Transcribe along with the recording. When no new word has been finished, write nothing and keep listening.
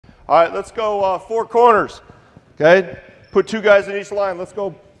All right, let's go 4 corners. Okay, put 2 guys in each line. Let's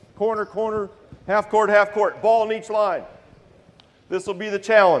go corner, corner, half court, half court. Ball in each line. This will be the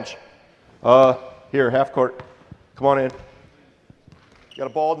challenge. Here, half court. Come on in. You got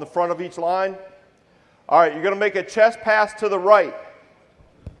a ball in the front of each line. All right, you're going to make a chest pass to the right.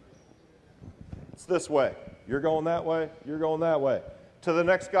 It's this way. You're going that way. You're going that way. To the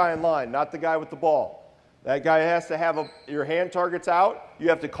next guy in line, not the guy with the ball. That guy has to have your hand targets out. You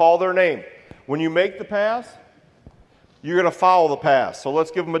have to call their name. When you make the pass, you're going to follow the pass. So let's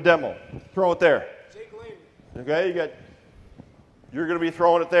give them a demo. Throw it there. Okay, you're going to be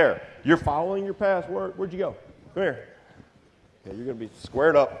throwing it there. You're following your pass. Where'd you go? Come here. Okay, you're going to be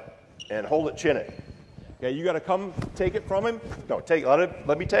squared up and hold it, chin it. Okay, you got to come take it from him. No,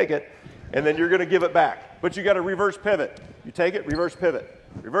 let me take it. And then you're going to give it back. But you got to reverse pivot. You take it, reverse pivot.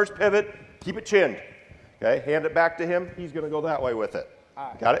 Reverse pivot, keep it chinned. Okay, hand it back to him. He's going to go that way with it.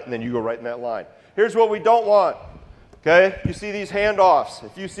 Got it? And then you go right in that line. Here's what we don't want. Okay, you see these handoffs.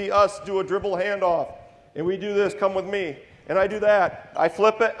 If you see us do a dribble handoff, and we do this, come with me, and I do that, I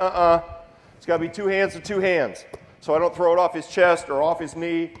flip it, It's got to be 2 hands to 2 hands. So I don't throw it off his chest or off his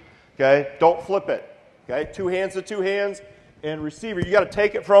knee. Okay, don't flip it. Okay, 2 hands to 2 hands, and receiver, you got to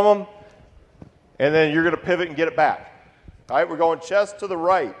take it from him, and then you're going to pivot and get it back. All right, we're going chest to the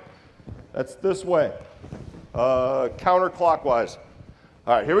right. That's this way, counterclockwise.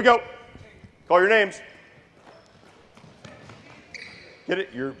 All right, here we go. Call your names. Get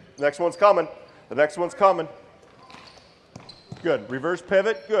it? Your next one's coming. The next one's coming. Good. Reverse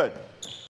pivot. Good.